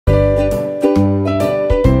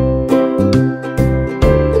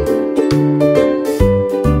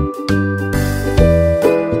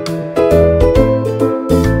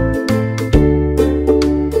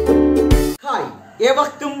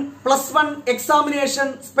Examination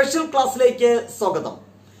special ക്ലാസ്സിലേക്ക് സ്വാഗതം.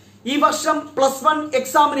 ഈ വർഷം +1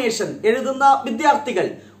 എക്സാമിനേഷൻ എഴുതുന്ന വിദ്യാർത്ഥികൾ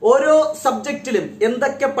ഓരോ സബ്ജക്റ്റിലും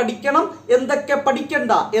എന്തൊക്കെ പഠിക്കണം എന്തൊക്കെ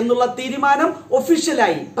പഠിക്കണ്ട എന്നുള്ള തീരുമാനം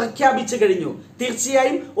ഒഫീഷ്യലായി പ്രഖ്യാപിച്ചു കഴിഞ്ഞു.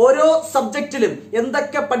 തീർച്ചയായും ഓരോ സബ്ജക്റ്റിലും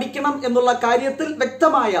എന്തൊക്കെ പഠിക്കണം എന്നുള്ള കാര്യത്തിൽ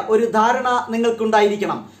വ്യക്തമായ ഒരു ധാരണ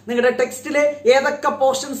നിങ്ങൾക്കുണ്ടായിരിക്കണം. നിങ്ങളുടെ ടെക്സ്റ്റിലെ ഏതൊക്കെ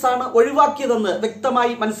പോർഷൻസ് ആണ് ഒഴിവാക്കിയതെന്ന്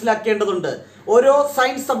വ്യക്തമായി മനസ്സിലാക്കേണ്ടതുണ്ട്. ഓരോ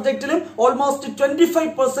സയൻസ് സബ്ജക്റ്റിലും ഓൾമോസ്റ്റ്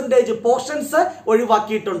 25% പോർഷൻസ്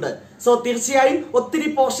ഒഴിവാക്കിയിട്ടുണ്ട്. സോ തീർച്ചയായും ഒത്തിരി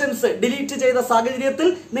പോർഷൻസ് ഡിലീറ്റ് ചെയ്ത സാഹചര്യത്തിൽ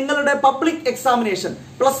നിങ്ങളുടെ പബ്ലിക് എക്സാമിനേഷൻ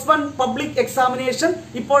 +1 പബ്ലിക് എക്സാമിനേഷൻ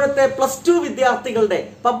ഇപ്പോഴത്തെ +2 വിദ്യാർത്ഥികളുടെ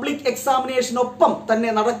പബ്ലിക് എക്സാമിനേഷനൊപ്പം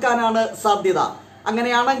തന്നെ നടക്കാനാണ് സാധ്യത.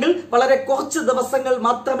 അങ്ങനെയാണെങ്കിൽ വളരെ കുറച്ച് ദിവസങ്ങൾ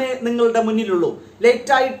മാത്രമേ നിങ്ങളുടെ മുന്നിലുള്ളൂ.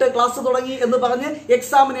 ലേറ്റായിട്ട് ക്ലാസ് തുടങ്ങി എന്ന് പറഞ്ഞ്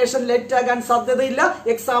എക്സാമിനേഷൻ ലേറ്റ് ആകാൻ സാധ്യതയില്ല.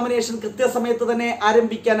 എക്സാമിനേഷൻ കൃത്യസമയത്ത് തന്നെ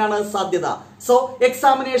ആരംഭിക്കാനാണ് സാധ്യത. സോ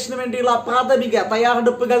എക്സാമിനേഷന് വേണ്ടിയുള്ള പ്രാഥമിക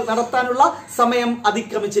തയ്യാറെടുപ്പുകൾ നടത്താനുള്ള സമയം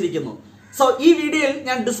അതിക്രമിച്ചിരിക്കുന്നു. സോ ഈ വീഡിയോയിൽ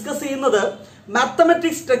ഞാൻ ഡിസ്കസ് ചെയ്യുന്നത്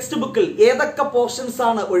മാത്തമാറ്റിക്സ് ടെക്സ്റ്റ് ബുക്കിൽ ഏതൊക്കെ പോർഷൻസ്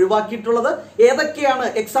ആണ് ഒഴിവാക്കിയിട്ടുള്ളത്, ഏതൊക്കെയാണ്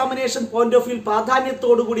എക്സാമിനേഷൻ പോയിന്റ് ഓഫ് വ്യൂ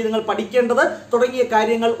പ്രാധാന്യത്തോടു കൂടി നിങ്ങൾ പഠിക്കേണ്ടത് തുടങ്ങിയ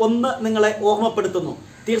കാര്യങ്ങൾ ഒന്ന് നിങ്ങളെ ഓർമ്മപ്പെടുത്തുന്നു.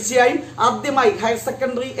 തീർച്ചയായും ആദ്യമായി higher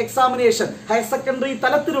secondary examination, higher secondary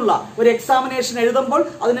തലത്തിലുള്ള ഒരു എക്സാമിനേഷൻ എഴുതുമ്പോൾ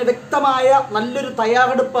അതിന് വ്യക്തമായ നല്ലൊരു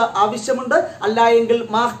തയ്യാറെടുപ്പ് ആവശ്യമുണ്ട്. അല്ലായെങ്കിൽ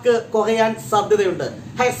മാർക്ക് കുറയാൻ സാധ്യതയുണ്ട്.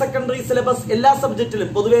 ഹയർ സെക്കൻഡറി സിലബസ് എല്ലാ സബ്ജക്റ്റിലും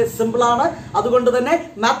പൊതുവെ സിമ്പിൾ ആണ്. അതുകൊണ്ട് തന്നെ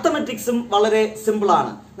മാത്തമാറ്റിക്സും വളരെ സിമ്പിൾ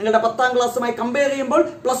ആണ്. നിങ്ങളുടെ 10ാം ക്ലാസ്സുമായി കമ്പയർ ചെയ്യുമ്പോൾ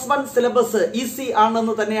 +1 സിലബസ് ഈസി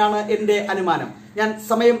ആണെന്ന് തന്നെയാണ് എന്റെ അനുമാനം. ഞാൻ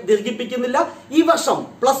സമയം ദീർഘിപ്പിക്കുന്നില്ല. ഈ വർഷം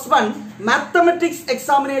 +1 മാത്തമാറ്റിക്സ്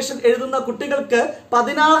എക്സാമിനേഷൻ എഴുതുന്ന കുട്ടികൾക്ക്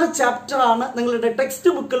 16 ചാപ്റ്റർ ആണ് നിങ്ങളുടെ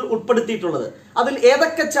ടെക്സ്റ്റ് ബുക്കിൽ ഉൾപ്പെടുത്തിയിട്ടുള്ളത്. അതിൽ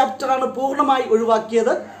ഏതൊക്കെ ചാപ്റ്റർ ആണ് പൂർണ്ണമായി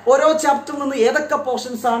ഒഴിവാക്കിയത്, ഓരോ ചാപ്റ്ററിൽ നിന്ന് ഏതൊക്കെ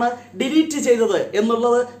പോർഷൻസ് ആണ് ഡിലീറ്റ് ചെയ്തത്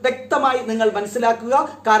എന്നുള്ളത് വ്യക്തമായി നിങ്ങൾ മനസ്സിലാക്കുക.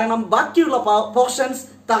 കാരണം ബാക്കിയുള്ള പോർഷൻസ്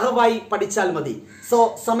തറവായി പഠിച്ചാൽ മതി. സോ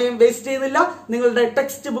സമയം വേസ്റ്റ് ചെയ്യുന്നില്ല. നിങ്ങളുടെ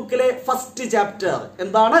ടെക്സ്റ്റ് ബുക്കിലെ ഫസ്റ്റ് ചാപ്റ്റർ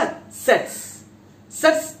എന്താണ്?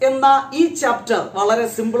 സെറ്റ്സ് എന്ന ഈ ചാപ്റ്റർ വളരെ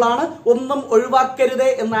സിമ്പിൾ ആണ്. ഒന്നും ഒഴിവാക്കരുതേ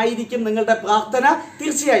എന്നായിരിക്കും നിങ്ങളുടെ പ്രാർത്ഥന.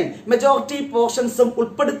 തീർച്ചയായും മെജോറിറ്റി പോർഷൻസും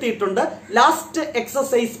ഉൾപ്പെടുത്തിയിട്ടുണ്ട്. ലാസ്റ്റ്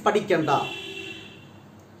എക്സസൈസ് പഠിക്കണ്ട.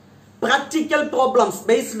 Practical problems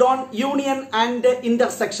based on union and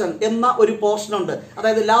intersection എന്ന ഒരു പോർഷൻ ഉണ്ട്.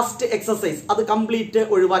 അതായത് ലാസ്റ്റ് എക്സസൈസ് അത് കംപ്ലീറ്റ്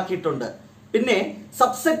ഒഴിവാക്കിയിട്ടുണ്ട്. പിന്നെ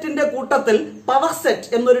സബ്സെറ്റിന്റെ കൂട്ടത്തിൽ പവർ സെറ്റ്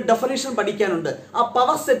എന്നൊരു ഡെഫിനിഷൻ പഠിക്കാനുണ്ട്. ആ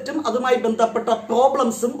പവർ സെറ്റും അതുമായി ബന്ധപ്പെട്ട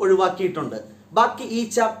പ്രോബ്ലംസും ഒഴിവാക്കിയിട്ടുണ്ട്. ബാക്കി ഈ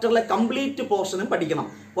ചാപ്റ്ററിലെ കംപ്ലീറ്റ് പോർഷനും പഠിക്കണം.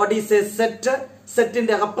 വാട്ട് ഈസ് എ സെറ്റ്,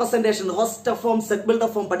 സെറ്റിന്റെ representation, roster form, set builder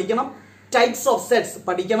form പഠിക്കണം. ടൈപ്സ് ഓഫ് സെറ്റ്സ്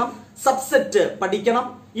പഠിക്കണം. സബ്സെറ്റ് പഠിക്കണം.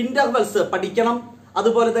 ഇന്റർവെൽസ് പഠിക്കണം.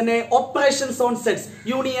 അതുപോലെ തന്നെ operations on sets,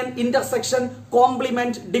 union, intersection,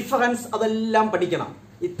 complement, difference അതെല്ലാം പഠിക്കണം.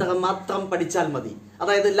 ഇത്ര മാത്രം പഠിച്ചാൽ മതി.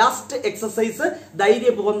 അതായത് ലാസ്റ്റ് എക്സസൈസ്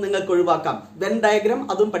ധൈര്യപൂർവ്വം നിങ്ങൾക്ക് ഒഴിവാക്കാം. വെൻ ഡയഗ്രാം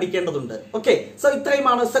അതും പഠിക്കേണ്ടതുണ്ട്. ഓക്കെ, സോ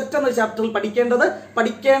ഇത്രയുമാണ് സെറ്റ് എന്ന ചാപ്റ്ററിൽ പഠിക്കേണ്ടത്.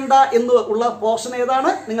 പഠിക്കേണ്ട എന്ന് ഉള്ള പോർഷൻ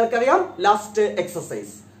ഏതാണ് നിങ്ങൾക്കറിയാം? Last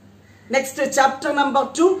exercise. Next chapter number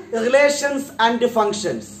 2 relations and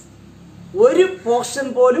functions. ഒരു പോർഷൻ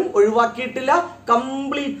പോലും ഒഴിവാക്കിയിട്ടില്ല.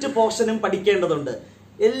 കംപ്ലീറ്റ് പോർഷനും പഠിക്കേണ്ടതുണ്ട്.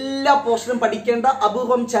 എല്ലാ പോർഷനും പഠിക്കേണ്ട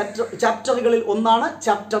അപൂർവം ചാപ്റ്ററുകളിൽ ഒന്നാണ്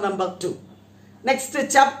chapter number 2. Next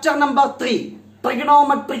chapter number 3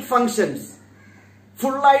 trigonometric functions.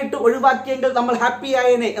 ഫുള്ളായിട്ട് ഒഴിവാക്കിയെങ്കിൽ നമ്മൾ ഹാപ്പി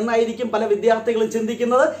ആയേനെ എന്നായിരിക്കും പല വിദ്യാർത്ഥികളും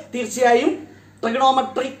ചിന്തിക്കുന്നത്. തീർച്ചയായും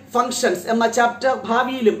ട്രിഗണോമെട്രിക് ഫങ്ഷൻസ് എന്ന ചാപ്റ്റർ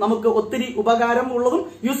ഭാവിയിലും നമുക്ക് ഒത്തിരി ഉപകാരം ഉള്ളതും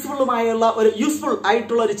യൂസ്ഫുൾ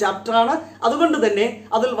ആയിട്ടുള്ള ഒരു ചാപ്റ്റർ ആണ്. അതുകൊണ്ട് തന്നെ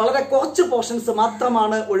അതിൽ വളരെ കുറച്ച് പോർഷൻസ്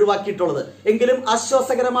മാത്രമാണ് ഒഴിവാക്കിയിട്ടുള്ളത്. എങ്കിലും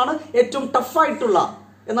ആശ്വാസകരമാണ്. ഏറ്റവും ടഫായിട്ടുള്ള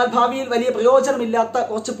എന്നാൽ ഭാവിയിൽ വലിയ പ്രയോജനമില്ലാത്ത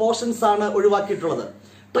കുറച്ച് പോർഷൻസ് ആണ് ഒഴിവാക്കിയിട്ടുള്ളത്.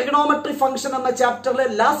 ട്രിഗണോമെട്രിക് ഫംഗ്ഷൻ എന്ന ചാപ്റ്ററിലെ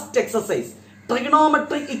ലാസ്റ്റ് എക്സസൈസ്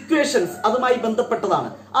ട്രിഗണോമെട്രിക് ഇക്വേഷൻസ് അതുമായി ബന്ധപ്പെട്ടതാണ്.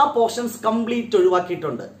 ആ പോർഷൻസ് കംപ്ലീറ്റ്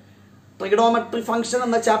ഒഴിവാക്കിയിട്ടുണ്ട്. ട്രിഗണോമെട്രിക് ഫംഗ്ഷൻ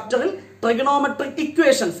എന്ന ചാപ്റ്ററിൽ ട്രിഗണോമെട്രിക്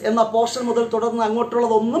ഇക്വേഷൻസ് എന്ന പോർഷൻ മുതൽ തുടർന്ന്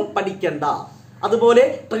അങ്ങോട്ടുള്ളതൊന്നും പഠിക്കണ്ട. അതുപോലെ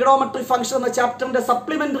ട്രിഗണോമെട്രിക് ഫംഗ്ഷൻ എന്ന ചാപ്റ്ററിന്റെ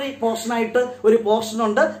സപ്ലിമെന്ററി പോർഷനായിട്ട് ഒരു പോർഷൻ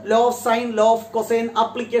ഉണ്ട്. Law of sine, law of cosine,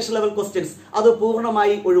 application level questions അത്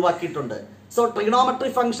പൂർണ്ണമായി ഒഴിവാക്കിയിട്ടുണ്ട്. സോ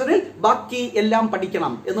ട്രിഗണോമെട്രിക് ഫംഗ്ഷനിൽ ബാക്കി എല്ലാം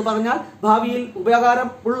പഠിക്കണം എന്ന് പറഞ്ഞാൽ ഭാവിയിൽ ഉപകാരം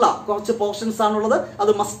ഉള്ള കുറച്ച് പോർഷൻസ് ആണുള്ളത്.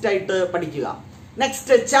 അത് മസ്റ്റ് ആയിട്ട് പഠിക്കുക.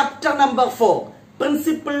 Next chapter number 4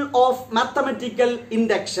 principle of mathematical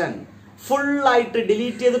induction. ഫുള്ളായിട്ട്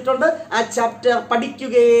ഡിലീറ്റ് ചെയ്തിട്ടുണ്ട്. ആ ചാപ്റ്റർ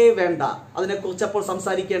പഠിക്കുകയേ വേണ്ട. അതിനെക്കുറിച്ച് അപ്പോൾ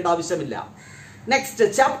സംസാരിക്കേണ്ട ആവശ്യമില്ല.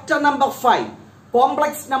 Next chapter number 5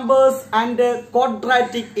 complex numbers and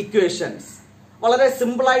quadratic equations. വളരെ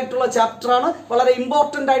സിമ്പിൾ ആയിട്ടുള്ള ചാപ്റ്റർ ആണ്. വളരെ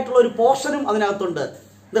ഇമ്പോർട്ടന്റ് ആയിട്ടുള്ള ഒരു പോർഷനും അതിനകത്തുണ്ട്.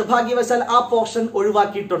 നിർഭാഗ്യവശാൽ ആ പോർഷൻ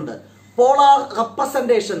ഒഴിവാക്കിയിട്ടുണ്ട്. Polar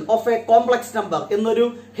representation of A complex number എന്നൊരു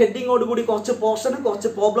ഹെഡിങ്ങോട് കൂടി കുറച്ച് പോർഷനും കുറച്ച്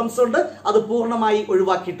പ്രോബ്ലംസ് ഉണ്ട്. അത് പൂർണ്ണമായി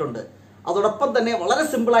ഒഴിവാക്കിയിട്ടുണ്ട്. അതോടൊപ്പം തന്നെ വളരെ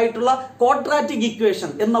സിമ്പിൾ ആയിട്ടുള്ള ക്വാഡ്രാറ്റിക്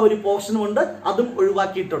ഇക്വേഷൻ എന്ന ഒരു പോർഷനും ഉണ്ട്, അതും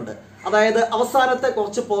ഒഴിവാക്കിയിട്ടുണ്ട്. അതായത് അവസാനത്തെ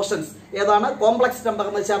കുറച്ച് പോർഷൻസ് ഏതാണ്, കോംപ്ലക്സ് നമ്പർ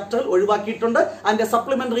എന്ന ചാപ്റ്ററിൽ ഒഴിവാക്കിയിട്ടുണ്ട്. അതിന്റെ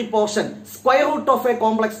supplementary portion square root of A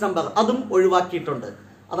complex number അതും ഒഴിവാക്കിയിട്ടുണ്ട്.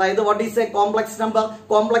 അതായത് what is A complex number,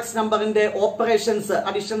 complex നമ്പറിന്റെ operations,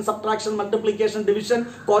 addition, subtraction, multiplication, division,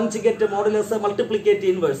 conjugate, modulus, മൾട്ടിപ്ലിക്കേറ്റ്,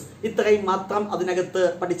 inverse, ഇത്രയും മാത്രം അതിനകത്ത്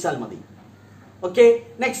പഠിച്ചാൽ മതി. Okay,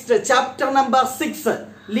 next chapter number 6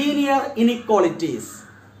 linear inequalities.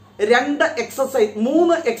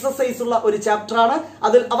 3 exercise ഉള്ള ഒരു ചാപ്റ്റർ ആണ്.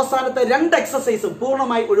 അതിൽ അവസാനത്തെ 2 എക്സസൈസും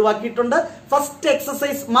പൂർണ്ണമായി ഒഴിവാക്കിയിട്ടുണ്ട്. ഫസ്റ്റ്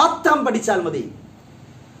എക്സസൈസ് മാത്രം പഠിച്ചാൽ മതി.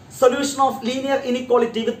 Solution of linear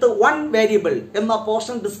inequality with 1 variable എന്ന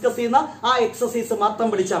പോർഷൻ ഡിസ്കസ് ചെയ്യുന്ന ആ എക്സസൈസ് മാത്രം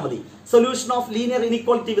പഠിച്ചാൽ മതി. Solution of linear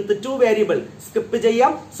inequality with 2 variable skip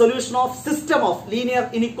ചെയ്യാം. Solution of system of linear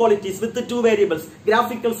inequalities with 2 variables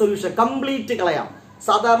graphical solution complete കളയാം.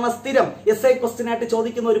 സാധാരണ സ്ഥിരം എസ്ഐ ക്വസ്റ്റ്യൻ ആയിട്ട്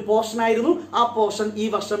ചോദിക്കുന്ന ഒരു പോർഷൻ ആയിരുന്നു. ആ പോർഷൻ ഈ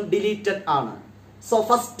വർഷം ഡിലീറ്റഡ് ആണ്. സോ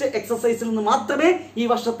ഫസ്റ്റ് എക്സസൈസിൽ നിന്ന് മാത്രമേ ഈ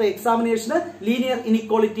വർഷത്തെ എക്സാമിനേഷന് ലീനിയർ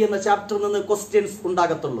ഇനിക്വാളിറ്റി എന്ന ചാപ്റ്ററിൽ നിന്ന് questions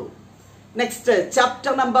ഉണ്ടാകത്തുള്ളൂ. Next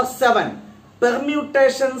chapter number 7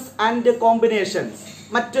 permutations and combinations.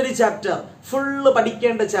 മറ്റൊരു ചാപ്റ്റർ, ഫുള്ള്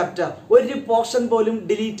പഠിക്കേണ്ട ചാപ്റ്റർ, ഒരു പോർഷൻ പോലും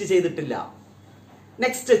ഡിലീറ്റ് ചെയ്തിട്ടില്ല.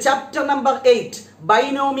 Next chapter number 8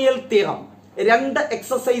 binomial theorem. 2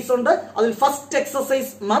 exercise ഉണ്ട്. അതിൽ ഫസ്റ്റ്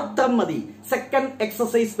എക്സസൈസ് മാത്രം മതി, സെക്കൻഡ്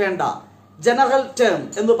എക്സസൈസ് വേണ്ട. ജനറൽ ടേം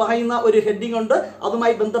എന്ന് പറയുന്ന ഒരു ഹെഡിങ് ഉണ്ട്.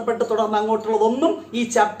 അതുമായി ബന്ധപ്പെട്ട് തുടർന്ന് അങ്ങോട്ടുള്ളതൊന്നും ഈ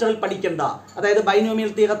ചാപ്റ്ററിൽ പഠിക്കണ്ട. അതായത് ബൈനോമിയൽ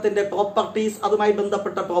തിയറത്തിന്റെ പ്രോപ്പർട്ടീസ്, അതുമായി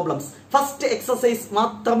ബന്ധപ്പെട്ട പ്രോബ്ലംസ്, ഫസ്റ്റ് എക്സസൈസ്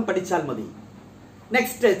മാത്രം പഠിച്ചാൽ മതി.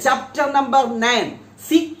 Next chapter number 9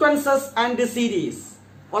 sequences and series.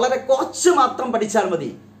 വളരെ കുറച്ച് മാത്രം പഠിച്ചാൽ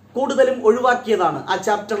മതി, കൂടുതലും ഒഴിവാക്കിയതാണ് ആ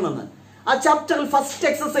ചാപ്റ്ററിൽ നിന്ന്. ആ ചാപ്റ്ററിൽ ഫസ്റ്റ്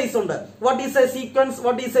എക്സസൈസ് ഉണ്ട്, what is A sequence,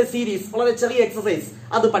 what is A series, വളരെ ചെറിയ എക്സസൈസ്,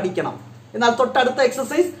 അത് പഠിക്കണം. എന്നാൽ തൊട്ടടുത്ത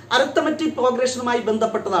എക്സസൈസ് അരിത്തമെറ്റിക് പ്രോഗ്രഷനുമായി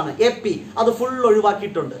ബന്ധപ്പെട്ടതാണ്, AP, അത് ഫുൾ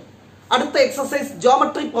ഒഴിവാക്കിയിട്ടുണ്ട്. അടുത്ത എക്സസൈസ്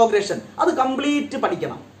ജോമെട്രി പ്രോഗ്രഷൻ, അത് കംപ്ലീറ്റ്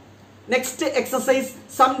പഠിക്കണം. Next exercise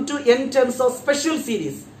some to n terms of special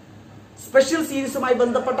series. Special സീരീസുമായി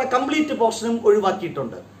ബന്ധപ്പെട്ട കംപ്ലീറ്റ് പോർഷനും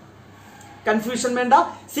ഒഴിവാക്കിയിട്ടുണ്ട്. കൺഫ്യൂഷൻ വേണ്ട.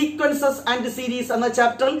 സീക്വൻസസ് ആൻഡ് സീരീസ് എന്ന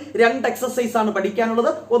ചാപ്റ്ററിൽ 2 എക്സസൈസ് ആണ് പഠിക്കാനുള്ളത്.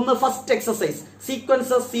 ഒന്ന് ഫസ്റ്റ് എക്സസൈസ്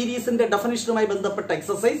സീക്വൻസസ് സീരീസിന്റെ ഡെഫിനിഷനുമായി ബന്ധപ്പെട്ട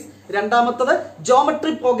എക്സസൈസ്. രണ്ടാമത്തത്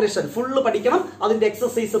ജോമെട്രി പ്രോഗ്രഷൻ ഫുള്ള് പഠിക്കണം, അതിന്റെ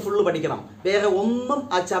എക്സസൈസ് ഫുള്ള് പഠിക്കണം. വേറെ ഒന്നും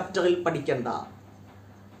ആ ചാപ്റ്ററിൽ പഠിക്കണ്ട.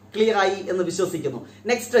 ക്ലിയർ ആയി എന്ന് വിശ്വസിക്കുന്നു.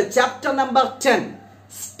 Next chapter number 10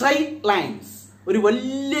 straight lines. ഒരു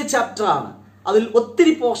വലിയ ചാപ്റ്റർ ആണ്. അതിൽ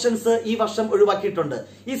ഒത്തിരി പോർഷൻസ് ഈ വർഷം ഒഴിവാക്കിയിട്ടുണ്ട്.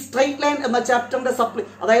 ഈ സ്ട്രൈറ്റ് ലൈൻ എന്ന ചാപ്റ്ററിന്റെ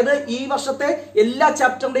അതായത് ഈ വർഷത്തെ എല്ലാ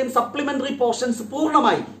ചാപ്റ്ററിന്റെയും സപ്ലിമെന്ററി പോർഷൻസ്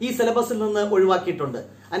പൂർണ്ണമായി ഈ സിലബസിൽ നിന്ന് ഒഴിവാക്കിയിട്ടുണ്ട്.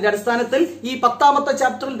 അതിന്റെ അടിസ്ഥാനത്തിൽ ഈ 10ാമത്തെ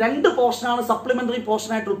ചാപ്റ്ററിൽ 2 പോർഷനാണ് സപ്ലിമെന്ററി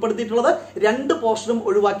പോർഷനായിട്ട് ഉൾപ്പെടുത്തിയിട്ടുള്ളത്. 2 പോർഷനും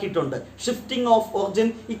ഒഴിവാക്കിയിട്ടുണ്ട്. Shifting of origin,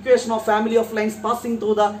 equation of family of lines, passing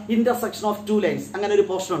through the intersection of 2 lines, അങ്ങനെ ഒരു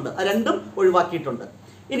പോർഷൻ ഉണ്ട്. ആ 2ഉം ഒഴിവാക്കിയിട്ടുണ്ട്.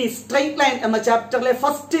 ഇനി സ്ട്രൈറ്റ് ലൈൻ എന്ന ചാപ്റ്ററിലെ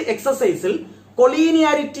ഫസ്റ്റ് എക്സസൈസിൽ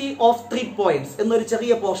കൊളീനിയാരിറ്റി ഓഫ് 3 പോയിന്റ്സ് എന്നൊരു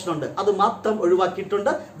ചെറിയ പോർഷൻ ഉണ്ട്, അത് മാത്രം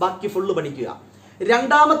ഒഴിവാക്കിയിട്ടുണ്ട്. ബാക്കി ഫുള്ള് പഠിക്കുക.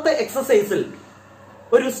 രണ്ടാമത്തെ എക്സസൈസിൽ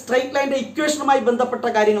ഒരു സ്ട്രൈറ്റ് ലൈന്റെ ഇക്വേഷനുമായി ബന്ധപ്പെട്ട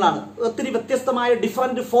കാര്യങ്ങളാണ്. ഒത്തിരി വ്യത്യസ്തമായ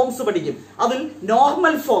ഡിഫറെന്റ് ഫോംസ് പഠിക്കും. അതിൽ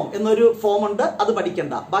നോർമൽ ഫോം എന്നൊരു ഫോം ഉണ്ട്, അത്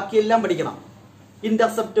പഠിക്കണ്ട. ബാക്കിയെല്ലാം പഠിക്കണം.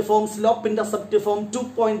 Intercept form, slope intercept form, 2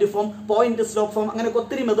 point form, point slope form, അങ്ങനെ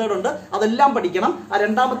ഒത്തിരി മെത്തേഡ് ഉണ്ട്, അതെല്ലാം പഠിക്കണം. ആ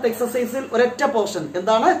രണ്ടാമത്തെ എക്സസൈസിൽ ഒരൊറ്റ പോർഷൻ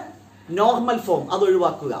എന്താണ്, നോർമൽ ഫോം, അത്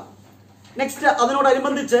ഒഴിവാക്കുക. നെക്സ്റ്റ്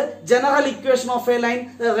അതിനോടനുബന്ധിച്ച് general equation of A line,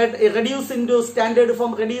 reduce into standard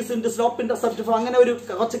form, reduce into slope intercept form, അങ്ങനെ ഒരു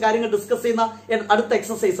കുറച്ച് കാര്യങ്ങൾ ഡിസ്കസ് ചെയ്യുന്ന അടുത്ത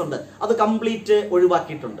എക്സസൈസ് ഉണ്ട്, അത് കംപ്ലീറ്റ്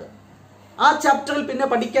ഒഴിവാക്കിയിട്ടുണ്ട്. ആ ചാപ്റ്ററിൽ പിന്നെ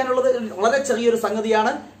പഠിക്കാനുള്ളത് വളരെ ചെറിയൊരു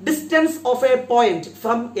സംഗതിയാണ്, distance of A point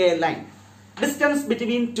from A line, distance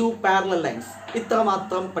between 2 parallel lines. ഇത്ര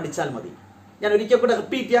മാത്രം പഠിച്ചാൽ മതി. ഞാൻ ഒരിക്കൽ കൂടെ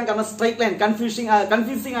റിപ്പീറ്റ് ചെയ്യാം, കാരണം സ്ട്രൈറ്റ് ലൈൻ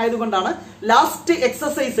കൺഫ്യൂസിംഗ് ആയതുകൊണ്ടാണ്. ലാസ്റ്റ്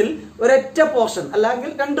എക്സസൈസിൽ ഒരൊറ്റ പോർഷൻ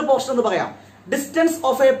അല്ലെങ്കിൽ 2 പോർഷൻ എന്ന് പറയാം. Distance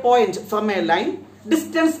of A point from A line,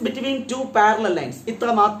 distance between 2 parallel lines, ഇത്ര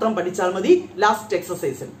മാത്രം പഠിച്ചാൽ മതി last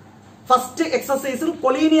എക്സസൈസിൽ. First എക്സസൈസിൽ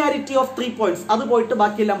collinearity of 3 points, അത് പോയിട്ട്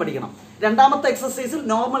ബാക്കിയെല്ലാം പഠിക്കണം. രണ്ടാമത്തെ എക്സസൈസിൽ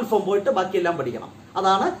നോർമൽ ഫോം പോയിട്ട് ബാക്കിയെല്ലാം പഠിക്കണം.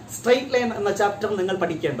 അതാണ് സ്ട്രൈറ്റ് ലൈൻ എന്ന ചാപ്റ്റർ നിങ്ങൾ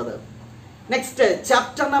പഠിക്കേണ്ടത്. Next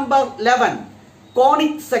chapter number 11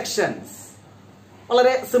 conic sections.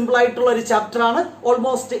 വളരെ സിമ്പിൾ ആയിട്ടുള്ള ഒരു ചാപ്റ്റർ ആണ്.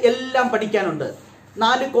 ഓൾമോസ്റ്റ് എല്ലാം പഠിക്കാനുണ്ട്.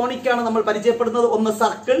 4 കോണിക്കാണ് നമ്മൾ പരിചയപ്പെടുന്നത്. ഒന്ന്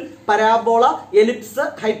സർക്കിൾ, പരാബോള, എലിപ്സ്,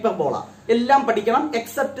 ഹൈപ്പർബോള. എല്ലാം പഠിക്കണം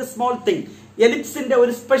എക്സെപ്റ്റ് സ്മോൾ തിങ്. എലിപ്സിന്റെ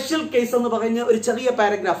ഒരു സ്പെഷ്യൽ കേസ് എന്ന് പറഞ്ഞ ഒരു ചെറിയ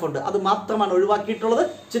പാരഗ്രാഫ് ഉണ്ട്, അത് മാത്രമാണ് ഒഴിവാക്കിയിട്ടുള്ളത്.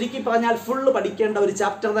 ചുരുക്കി പറഞ്ഞാൽ ഫുള്ള് പഠിക്കേണ്ട ഒരു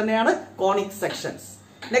ചാപ്റ്റർ തന്നെയാണ് conic sections.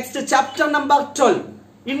 Next chapter number 12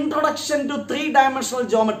 introduction to 3 dimensional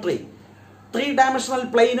geometry. 3 dimensional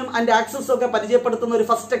പ്ലെയിനും ആൻഡ് ആക്സസും ഒക്കെ പരിചയപ്പെടുത്തുന്ന ഒരു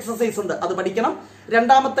ഫസ്റ്റ് എക്സസൈസ് ഉണ്ട്, അത് പഠിക്കണം.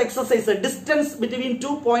 രണ്ടാമത്തെ എക്സസൈസ് ഡിസ്റ്റൻസ് ബിറ്റ്വീൻ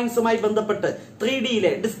 2 പോയിന്റ്സുമായി ബന്ധപ്പെട്ട്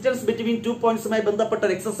 3Dയിലെ ഡിസ്റ്റൻസ് ബിറ്റ്വീൻ 2 പോയിന്റ്സുമായി ബന്ധപ്പെട്ട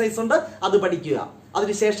ഒരു എക്സസൈസ് ഉണ്ട്, അത് പഠിക്കുക.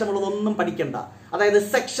 അതിനുശേഷമുള്ളതൊന്നും പഠിക്കണ്ട. അതായത്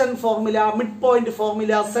section formula, mid point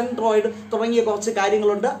formula, centroid തുടങ്ങിയ കുറച്ച്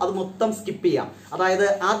കാര്യങ്ങളുണ്ട്, അത് മൊത്തം സ്കിപ്പ് ചെയ്യാം. അതായത്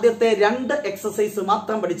ആദ്യത്തെ 2 എക്സസൈസ്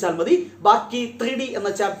മാത്രം പഠിച്ചാൽ മതി. ബാക്കി 3D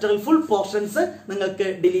എന്ന ചാപ്റ്ററിൽ ഫുൾ പോർഷൻസ് നിങ്ങൾക്ക്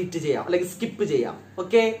ഡിലീറ്റ് ചെയ്യാം അല്ലെങ്കിൽ സ്കിപ്പ് ചെയ്യാം.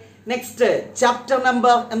 ഓക്കെ, നെക്സ്റ്റ് ചാപ്റ്റർ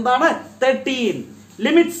നമ്പർ എന്താണ്? 13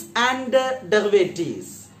 ലിമിറ്റ്സ് ആൻഡ്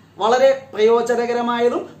ഡെറിവേറ്റീവ്സ്. വളരെ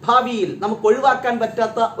പ്രയോജനകരമായതും ഭാവിയിൽ നമുക്ക് ഒഴിവാക്കാൻ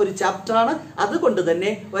പറ്റാത്ത ഒരു ചാപ്റ്റർ ആണ്. അതുകൊണ്ട്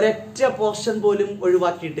തന്നെ ഒരൊറ്റ പോർഷൻ പോലും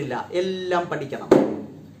ഒഴിവാക്കിയിട്ടില്ല, എല്ലാം പഠിക്കണം.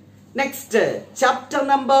 Next chapter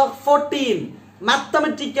number 14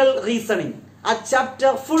 mathematical reasoning. ആ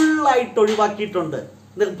ചാപ്റ്റർ ഫുൾ ആയിട്ട് ഒഴിവാക്കിയിട്ടുണ്ട്.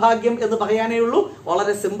 നിർഭാഗ്യം എന്ന് പറയാനേ ഉള്ളൂ.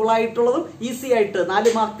 വളരെ സിമ്പിൾ ആയിട്ടുള്ളതും ഈസി ആയിട്ട്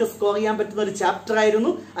 4 മാർക്ക് സ്കോർ ചെയ്യാൻ പറ്റുന്ന ഒരു ചാപ്റ്റർ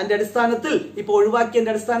ആയിരുന്നു. അതിന്റെ അടിസ്ഥാനത്തിൽ ഇപ്പോൾ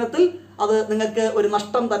ഒഴിവാക്കിയതിന്റെ അടിസ്ഥാനത്തിൽ അത് നിങ്ങൾക്ക് ഒരു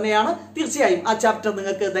നഷ്ടം തന്നെയാണ്. തീർച്ചയായും ആ ചാപ്റ്റർ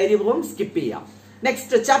നിങ്ങൾക്ക് ധൈര്യപൂർവ്വം സ്കിപ്പ് ചെയ്യാം.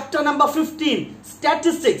 Next chapter number 15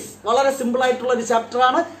 statistics. വളരെ സിമ്പിൾ ആയിട്ടുള്ള ഒരു ചാപ്റ്റർ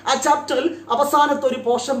ആണ്. ആ ചാപ്റ്ററിൽ അവസാനത്തെ ഒരു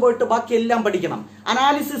പോർഷൻ പോയിട്ട് ബാക്കി എല്ലാം പഠിക്കണം.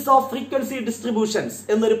 അനാലിസിസ് ഓഫ് ഫ്രീക്വൻസി ഡിസ്ട്രിബ്യൂഷൻസ്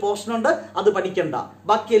എന്നൊരു പോർഷൻ ഉണ്ട്, അത് പഠിക്കണ്ട,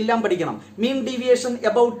 ബാക്കി എല്ലാം പഠിക്കണം. Mean deviation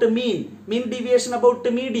about mean, mean deviation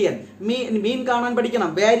about median, മീൻ കാണാൻ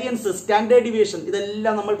പഠിക്കണം. വേരിയൻസ്, സ്റ്റാൻഡേർഡ് ഡീവിയേഷൻ,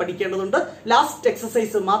 ഇതെല്ലാം നമ്മൾ പഠിക്കേണ്ടതുണ്ട്. ലാസ്റ്റ്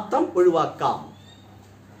എക്സസൈസ് മാത്രം ഒഴിവാക്കാം.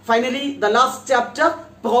 Finally the last chapter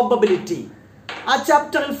probability. ആ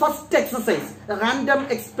ചാപ്റ്ററിൽ ഫസ്റ്റ് എക്സസൈസ് റാൻഡം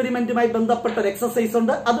എക്സ്പെരിമെന്റുമായി ബന്ധപ്പെട്ട ഒരു എക്സസൈസ്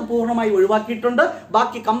ഉണ്ട്, അത് പൂർണ്ണമായി ഒഴിവാക്കിയിട്ടുണ്ട്.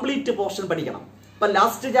 ബാക്കി കംപ്ലീറ്റ് പോർഷൻ പഠിക്കണം. അപ്പൊ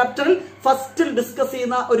ലാസ്റ്റ് ചാപ്റ്ററിൽ ഫസ്റ്റിൽ ഡിസ്കസ്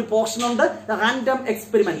ചെയ്യുന്ന ഒരു പോർഷൻ ഉണ്ട്, റാൻഡം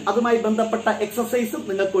എക്സ്പെരിമെന്റ്. അതുമായി ബന്ധപ്പെട്ട എക്സസൈസും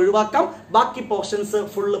നിങ്ങൾക്ക് ഒഴിവാക്കാം. ബാക്കി പോർഷൻസ്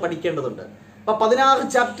ഫുള്ള് പഠിക്കേണ്ടതുണ്ട്. അപ്പൊ 16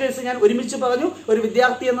 ചാപ്റ്റേഴ്സ് ഞാൻ ഒരുമിച്ച് പറഞ്ഞു. ഒരു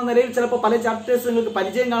വിദ്യാർത്ഥി എന്ന നിലയിൽ ചിലപ്പോൾ പല ചാപ്റ്റേഴ്സ് നിങ്ങൾക്ക്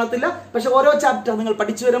പരിചയം കാണത്തില്ല. പക്ഷെ ഓരോ ചാപ്റ്റർ നിങ്ങൾ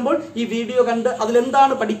പഠിച്ചു വരുമ്പോൾ ഈ വീഡിയോ കണ്ട്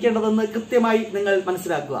അതിലെന്താണ് പഠിക്കേണ്ടതെന്ന് കൃത്യമായി നിങ്ങൾ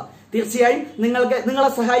മനസ്സിലാക്കുക. തീർച്ചയായും നിങ്ങളെ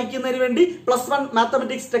സഹായിക്കുന്നതിന് വേണ്ടി +1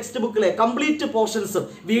 മാത്തമെറ്റിക്സ് ടെക്സ്റ്റ് ബുക്കിലെ കംപ്ലീറ്റ് പോർഷൻസും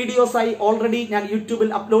വീഡിയോസായി ഓൾറെഡി ഞാൻ യൂട്യൂബിൽ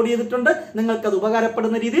അപ്ലോഡ് ചെയ്തിട്ടുണ്ട്. നിങ്ങൾക്ക് അത്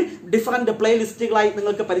ഉപകാരപ്പെടുന്ന രീതിയിൽ ഡിഫറന്റ് പ്ലേലിസ്റ്റുകളായി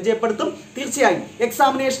നിങ്ങൾക്ക് പരിചയപ്പെടുത്തും. തീർച്ചയായും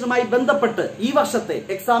എക്സാമിനേഷനുമായി ബന്ധപ്പെട്ട്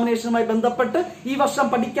ഈ വർഷം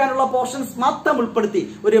പഠിക്കാനുള്ള പോർഷൻസ് മാത്രം ഉൾപ്പെടുത്തി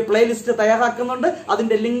ഒരു പ്ലേലിസ്റ്റ് തയ്യാറാക്കുന്നുണ്ട്.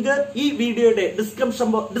 അതിന്റെ ലിങ്ക് ഈ വീഡിയോയുടെ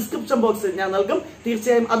ഡിസ്ക്രിപ്ഷൻ ബോക്സിൽ ഞാൻ നൽകും.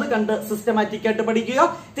 തീർച്ചയായും അത് കണ്ട് സിസ്റ്റമാറ്റിക് ആയിട്ട് പഠിക്കുക.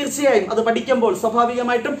 തീർച്ചയായും അത് പഠിക്കുമ്പോൾ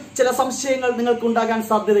സ്വാഭാവികമായിട്ടും ചില സംശയങ്ങൾ നിങ്ങൾക്ക് ഉണ്ടാകാൻ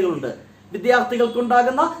സാധ്യതകളുണ്ട്.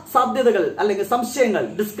 വിദ്യാർത്ഥികൾക്കുണ്ടാകുന്ന സാധ്യതകൾ അല്ലെങ്കിൽ സംശയങ്ങൾ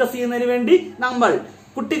ഡിസ്കസ് ചെയ്യുന്നതിന് വേണ്ടി നമ്മൾ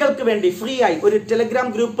കുട്ടികൾക്ക് വേണ്ടി ഫ്രീ ആയി ഒരു ടെലഗ്രാം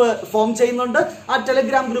ഗ്രൂപ്പ് ഫോം ചെയ്യുന്നുണ്ട്. ആ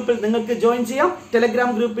ടെലഗ്രാം ഗ്രൂപ്പിൽ നിങ്ങൾക്ക് ജോയിൻ ചെയ്യാം.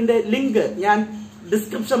 ടെലഗ്രാം ഗ്രൂപ്പിന്റെ ലിങ്ക് ഞാൻ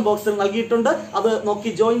ഡിസ്ക്രിപ്ഷൻ ബോക്സിൽ നൽകിയിട്ടുണ്ട്. അത് നോക്കി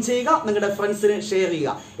ജോയിൻ ചെയ്യുക, നിങ്ങളുടെ ഫ്രണ്ട്സിന് ഷെയർ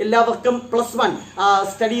ചെയ്യുക. എല്ലാവർക്കും +1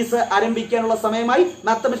 സ്റ്റഡീസ് ആരംഭിക്കാനുള്ള സമയമായി.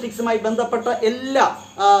 മാത്തമെറ്റിക്സുമായി ബന്ധപ്പെട്ട എല്ലാ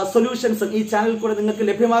സൊല്യൂഷൻസും ഈ ചാനലിൽ കൂടെ നിങ്ങൾക്ക്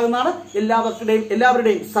ലഭ്യമാകുന്നതാണ്.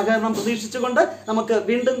 എല്ലാവരുടെയും സഹകരണം പ്രതീക്ഷിച്ചുകൊണ്ട് നമുക്ക്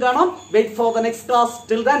വീണ്ടും കാണാം. Wait for the next class.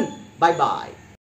 Till then, bye bye.